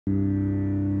The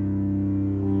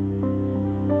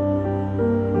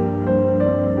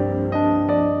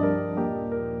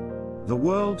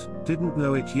world didn't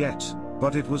know it yet,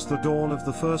 but it was the dawn of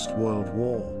the First World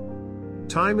War.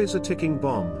 Time is a ticking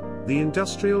bomb. The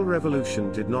Industrial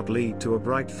Revolution did not lead to a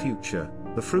bright future.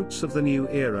 The fruits of the new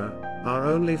era are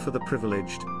only for the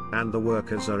privileged, and the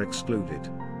workers are excluded.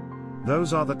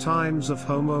 Those are the times of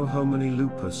Homo homini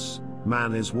lupus,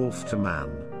 man is wolf to man.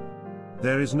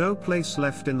 There is no place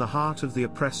left in the heart of the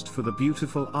oppressed for the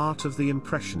beautiful art of the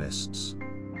Impressionists.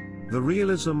 The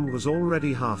realism was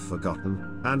already half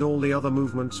forgotten, and all the other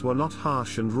movements were not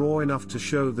harsh and raw enough to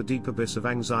show the deep abyss of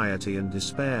anxiety and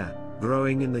despair,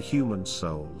 growing in the human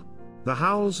soul. The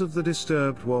howls of the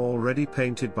disturbed were already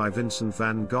painted by Vincent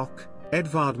van Gogh,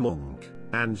 Edvard Munch,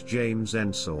 and James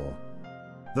Ensor.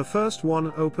 The first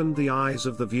one opened the eyes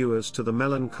of the viewers to the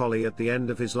melancholy at the end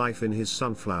of his life in his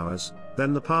Sunflowers,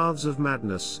 then the paths of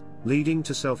madness, leading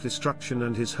to self-destruction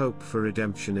and his hope for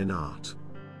redemption in art.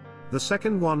 The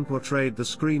second one portrayed the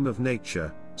scream of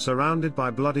nature, surrounded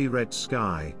by bloody red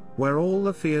sky, where all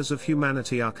the fears of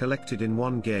humanity are collected in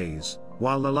one gaze,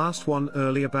 while the last one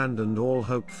early abandoned all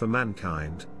hope for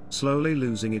mankind, slowly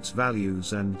losing its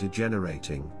values and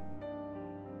degenerating.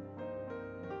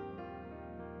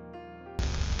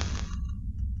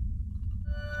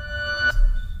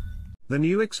 The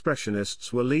new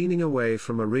Expressionists were leaning away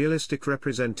from a realistic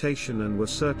representation and were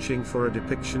searching for a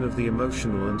depiction of the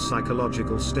emotional and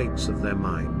psychological states of their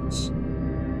minds.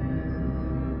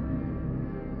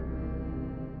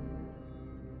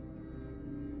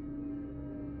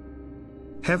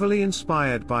 Heavily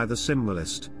inspired by the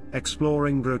symbolist,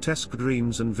 exploring grotesque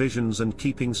dreams and visions and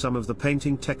keeping some of the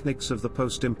painting techniques of the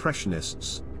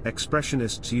post-impressionists,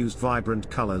 Expressionists used vibrant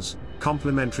colors,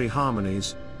 complementary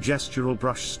harmonies, gestural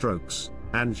brush strokes,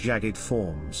 and jagged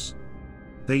forms.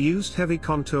 They used heavy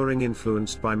contouring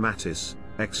influenced by Matisse,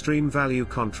 extreme value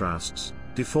contrasts,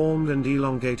 deformed and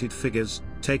elongated figures,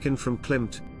 taken from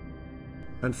Klimt,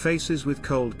 and faces with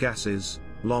cold gases,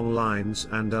 long lines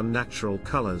and unnatural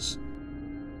colors,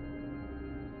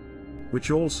 which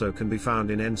also can be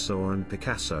found in Ensor and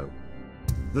Picasso.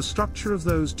 The structure of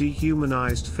those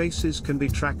dehumanized faces can be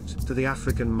tracked to the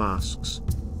African masks,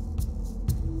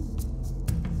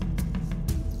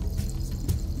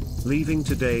 leaving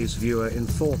today's viewer in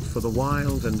thought for the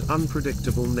wild and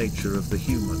unpredictable nature of the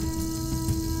human.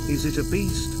 Is it a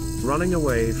beast, running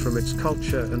away from its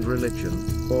culture and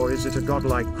religion, or is it a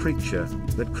godlike creature,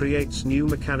 that creates new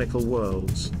mechanical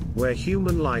worlds, where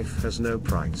human life has no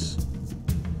price?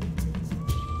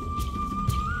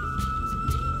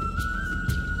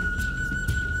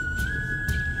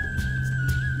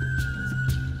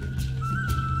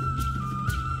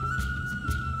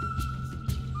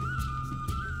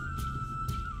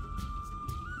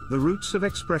 The roots of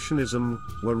Expressionism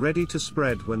were ready to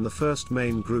spread when the first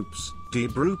main groups, Die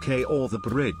Brücke or the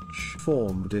Bridge,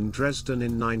 formed in Dresden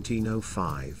in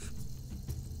 1905.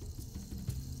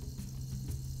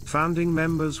 Founding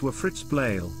members were Fritz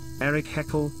Blaue, Erich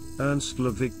Heckel, Ernst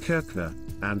Ludwig Kirchner,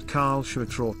 and Karl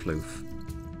Schmidt-Rottluff.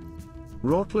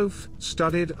 Rottluff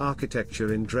studied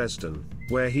architecture in Dresden,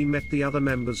 where he met the other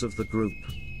members of the group.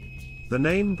 The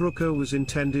name Brücke was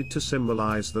intended to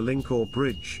symbolize the link or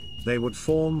bridge they would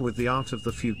form with the art of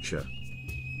the future.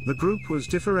 The group was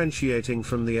differentiating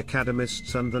from the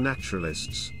academists and the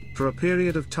naturalists. For a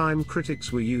period of time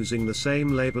critics were using the same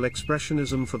label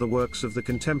Expressionism for the works of the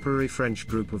contemporary French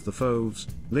group of the Fauves,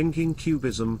 linking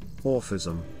Cubism,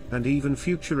 Orphism, and even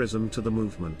Futurism to the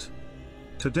movement.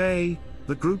 Today,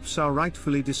 the groups are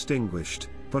rightfully distinguished,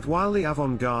 but while the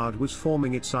avant-garde was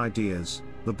forming its ideas,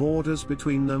 the borders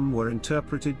between them were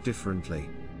interpreted differently.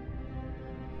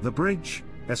 The Bridge,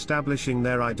 establishing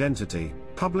their identity,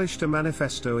 published a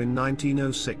manifesto in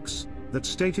 1906, that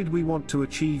stated we want to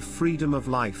achieve freedom of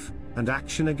life, and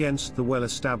action against the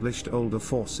well-established older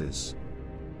forces.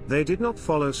 They did not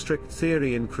follow strict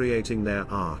theory in creating their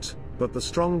art, but the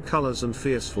strong colors and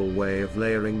fearful way of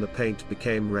layering the paint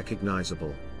became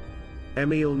recognizable.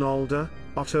 Emil Nolde,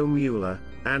 Otto Müller,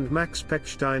 and Max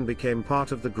Pechstein became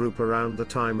part of the group around the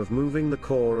time of moving the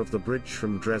core of the bridge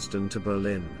from Dresden to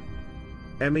Berlin.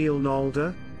 Emil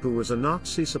Nolde, who was a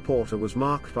Nazi supporter, was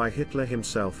marked by Hitler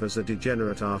himself as a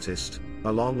degenerate artist,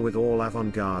 along with all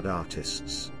avant-garde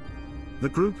artists. The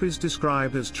group is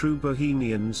described as true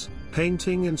bohemians,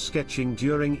 painting and sketching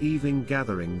during evening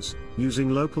gatherings, using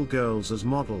local girls as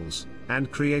models,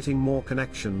 and creating more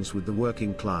connections with the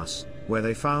working class, where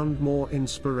they found more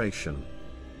inspiration.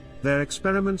 Their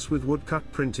experiments with woodcut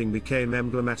printing became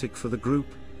emblematic for the group,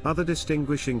 Other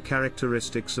distinguishing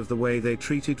characteristics of the way they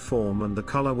treated form and the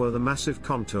color were the massive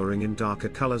contouring in darker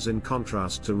colors in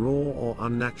contrast to raw or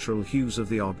unnatural hues of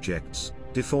the objects,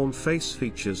 deformed face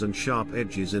features and sharp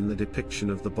edges in the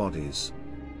depiction of the bodies.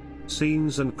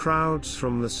 Scenes and crowds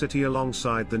from the city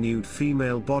alongside the nude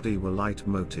female body were light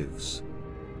motifs.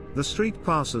 The street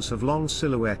passers have long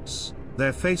silhouettes,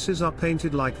 their faces are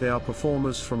painted like they are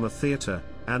performers from a theater,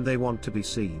 and they want to be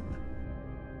seen.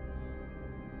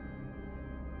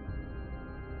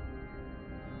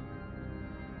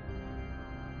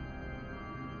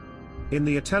 In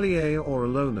the atelier or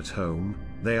alone at home,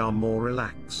 they are more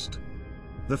relaxed.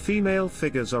 The female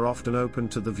figures are often open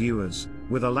to the viewers,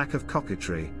 with a lack of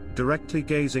coquetry, directly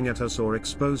gazing at us or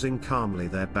exposing calmly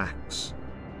their backs.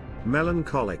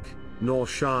 Melancholic, nor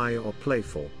shy or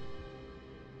playful.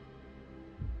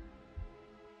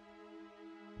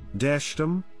 Der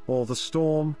Sturm, or The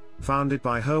Storm, founded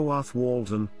by Howarth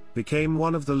Walden, became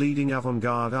one of the leading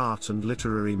avant-garde art and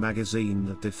literary magazine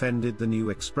that defended the new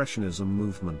Expressionism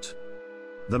movement.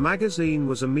 The magazine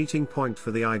was a meeting point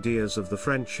for the ideas of the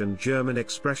French and German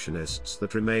Expressionists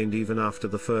that remained even after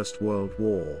the First World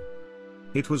War.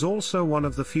 It was also one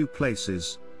of the few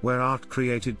places where art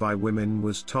created by women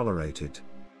was tolerated.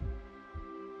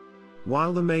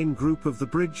 While the main group of the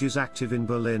Bridge is active in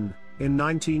Berlin, in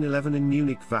 1911 in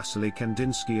Munich Wassily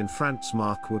Kandinsky and Franz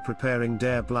Marc were preparing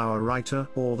Der Blaue Reiter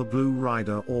or the Blue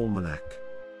Rider Almanac.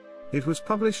 It was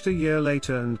published a year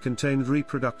later and contained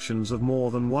reproductions of more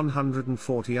than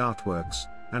 140 artworks,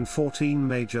 and 14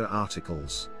 major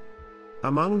articles.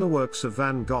 Among the works of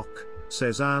Van Gogh,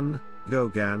 Cézanne,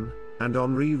 Gauguin, and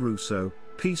Henri Rousseau,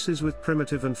 pieces with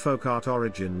primitive and folk art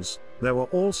origins, there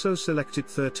were also selected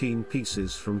 13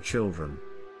 pieces from children.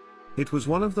 It was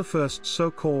one of the first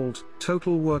so-called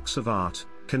total works of art,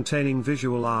 containing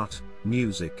visual art,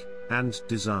 music, and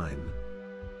design.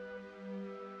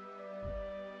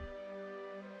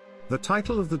 The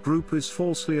title of the group is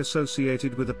falsely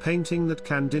associated with a painting that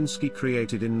Kandinsky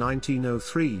created in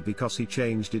 1903 because he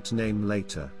changed its name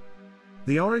later.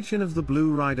 The origin of the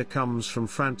Blue Rider comes from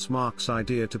Franz Marc's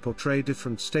idea to portray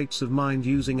different states of mind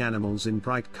using animals in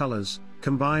bright colors,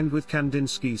 combined with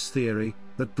Kandinsky's theory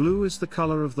that blue is the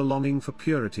color of the longing for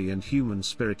purity and human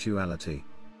spirituality.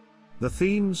 The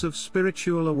themes of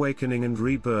spiritual awakening and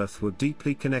rebirth were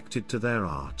deeply connected to their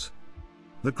art.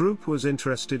 The group was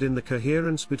interested in the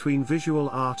coherence between visual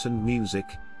art and music,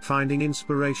 finding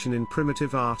inspiration in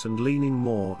primitive art and leaning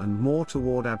more and more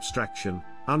toward abstraction,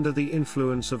 under the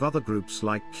influence of other groups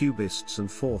like Cubists and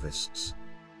Fauvists.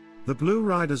 The Blue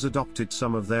Riders adopted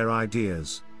some of their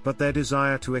ideas, but their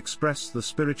desire to express the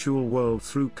spiritual world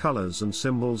through colors and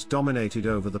symbols dominated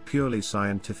over the purely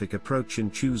scientific approach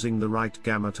in choosing the right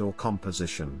gamut or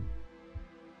composition.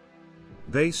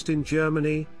 Based in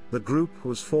Germany, the group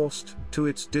was forced to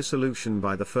its dissolution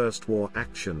by the First War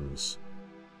actions.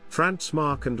 Franz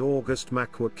Marc and August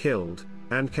Mack were killed,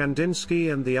 and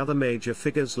Kandinsky and the other major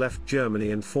figures left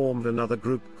Germany and formed another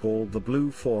group called the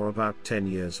Blue for about 10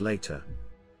 years later.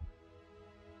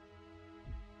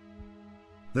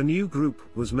 The new group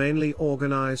was mainly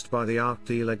organized by the art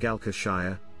dealer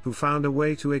Galkashire, who found a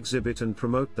way to exhibit and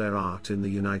promote their art in the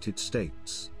United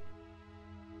States.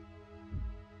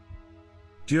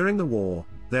 During the war,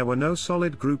 there were no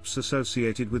solid groups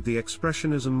associated with the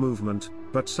Expressionism movement,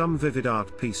 but some vivid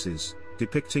art pieces,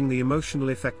 depicting the emotional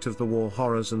effect of the war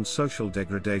horrors and social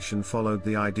degradation, followed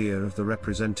the idea of the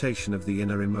representation of the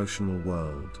inner emotional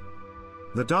world.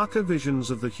 The darker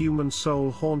visions of the human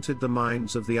soul haunted the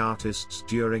minds of the artists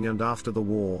during and after the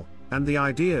war, and the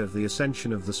idea of the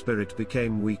ascension of the spirit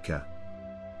became weaker.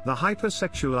 The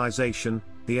hypersexualization,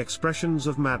 the expressions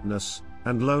of madness,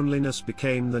 and loneliness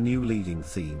became the new leading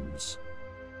themes.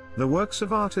 The works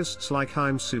of artists like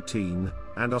Haim Soutine,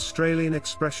 and Australian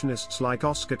expressionists like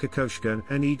Oskar Kokoschka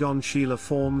and Egon Schiele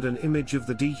formed an image of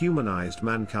the dehumanized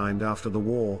mankind after the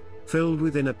war, filled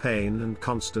with inner pain and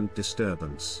constant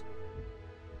disturbance.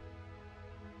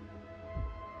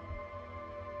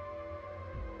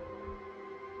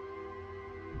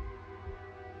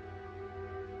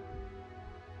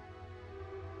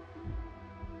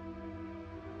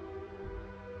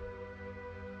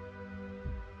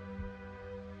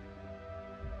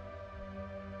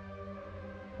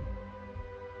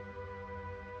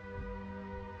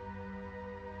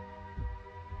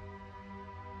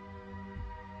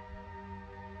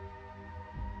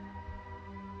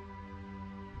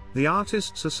 The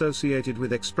artists associated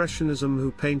with Expressionism who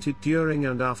painted during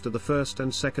and after the First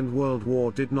and Second World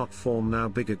War did not form now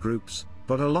bigger groups,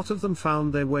 but a lot of them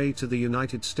found their way to the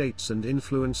United States and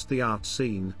influenced the art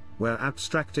scene, where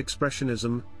abstract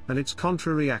expressionism, and its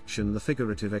contrary action the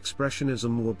figurative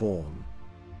expressionism were born.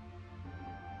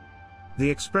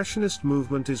 The Expressionist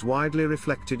movement is widely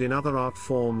reflected in other art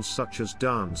forms such as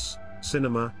dance,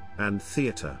 cinema, and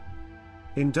theatre.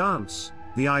 In dance,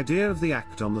 the idea of the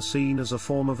act on the scene as a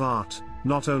form of art,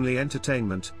 not only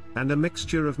entertainment, and a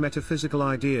mixture of metaphysical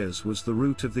ideas was the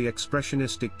root of the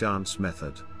expressionistic dance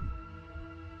method.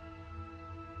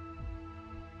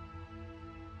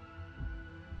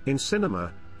 In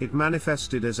cinema, it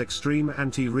manifested as extreme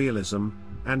anti-realism,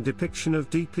 and depiction of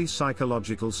deeply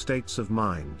psychological states of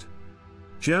mind.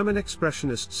 German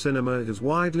expressionist cinema is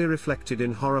widely reflected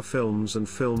in horror films and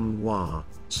film noir.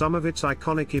 Some of its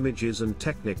iconic images and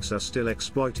techniques are still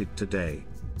exploited today.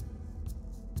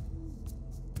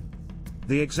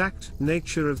 The exact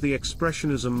nature of the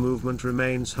Expressionism movement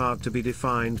remains hard to be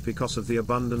defined because of the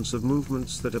abundance of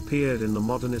movements that appeared in the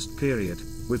modernist period,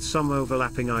 with some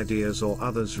overlapping ideas or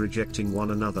others rejecting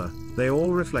one another. They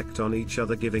all reflect on each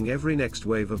other, giving every next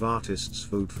wave of artists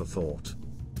food for thought.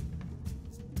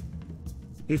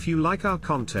 If you like our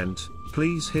content,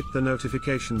 please hit the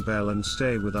notification bell and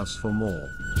stay with us for more.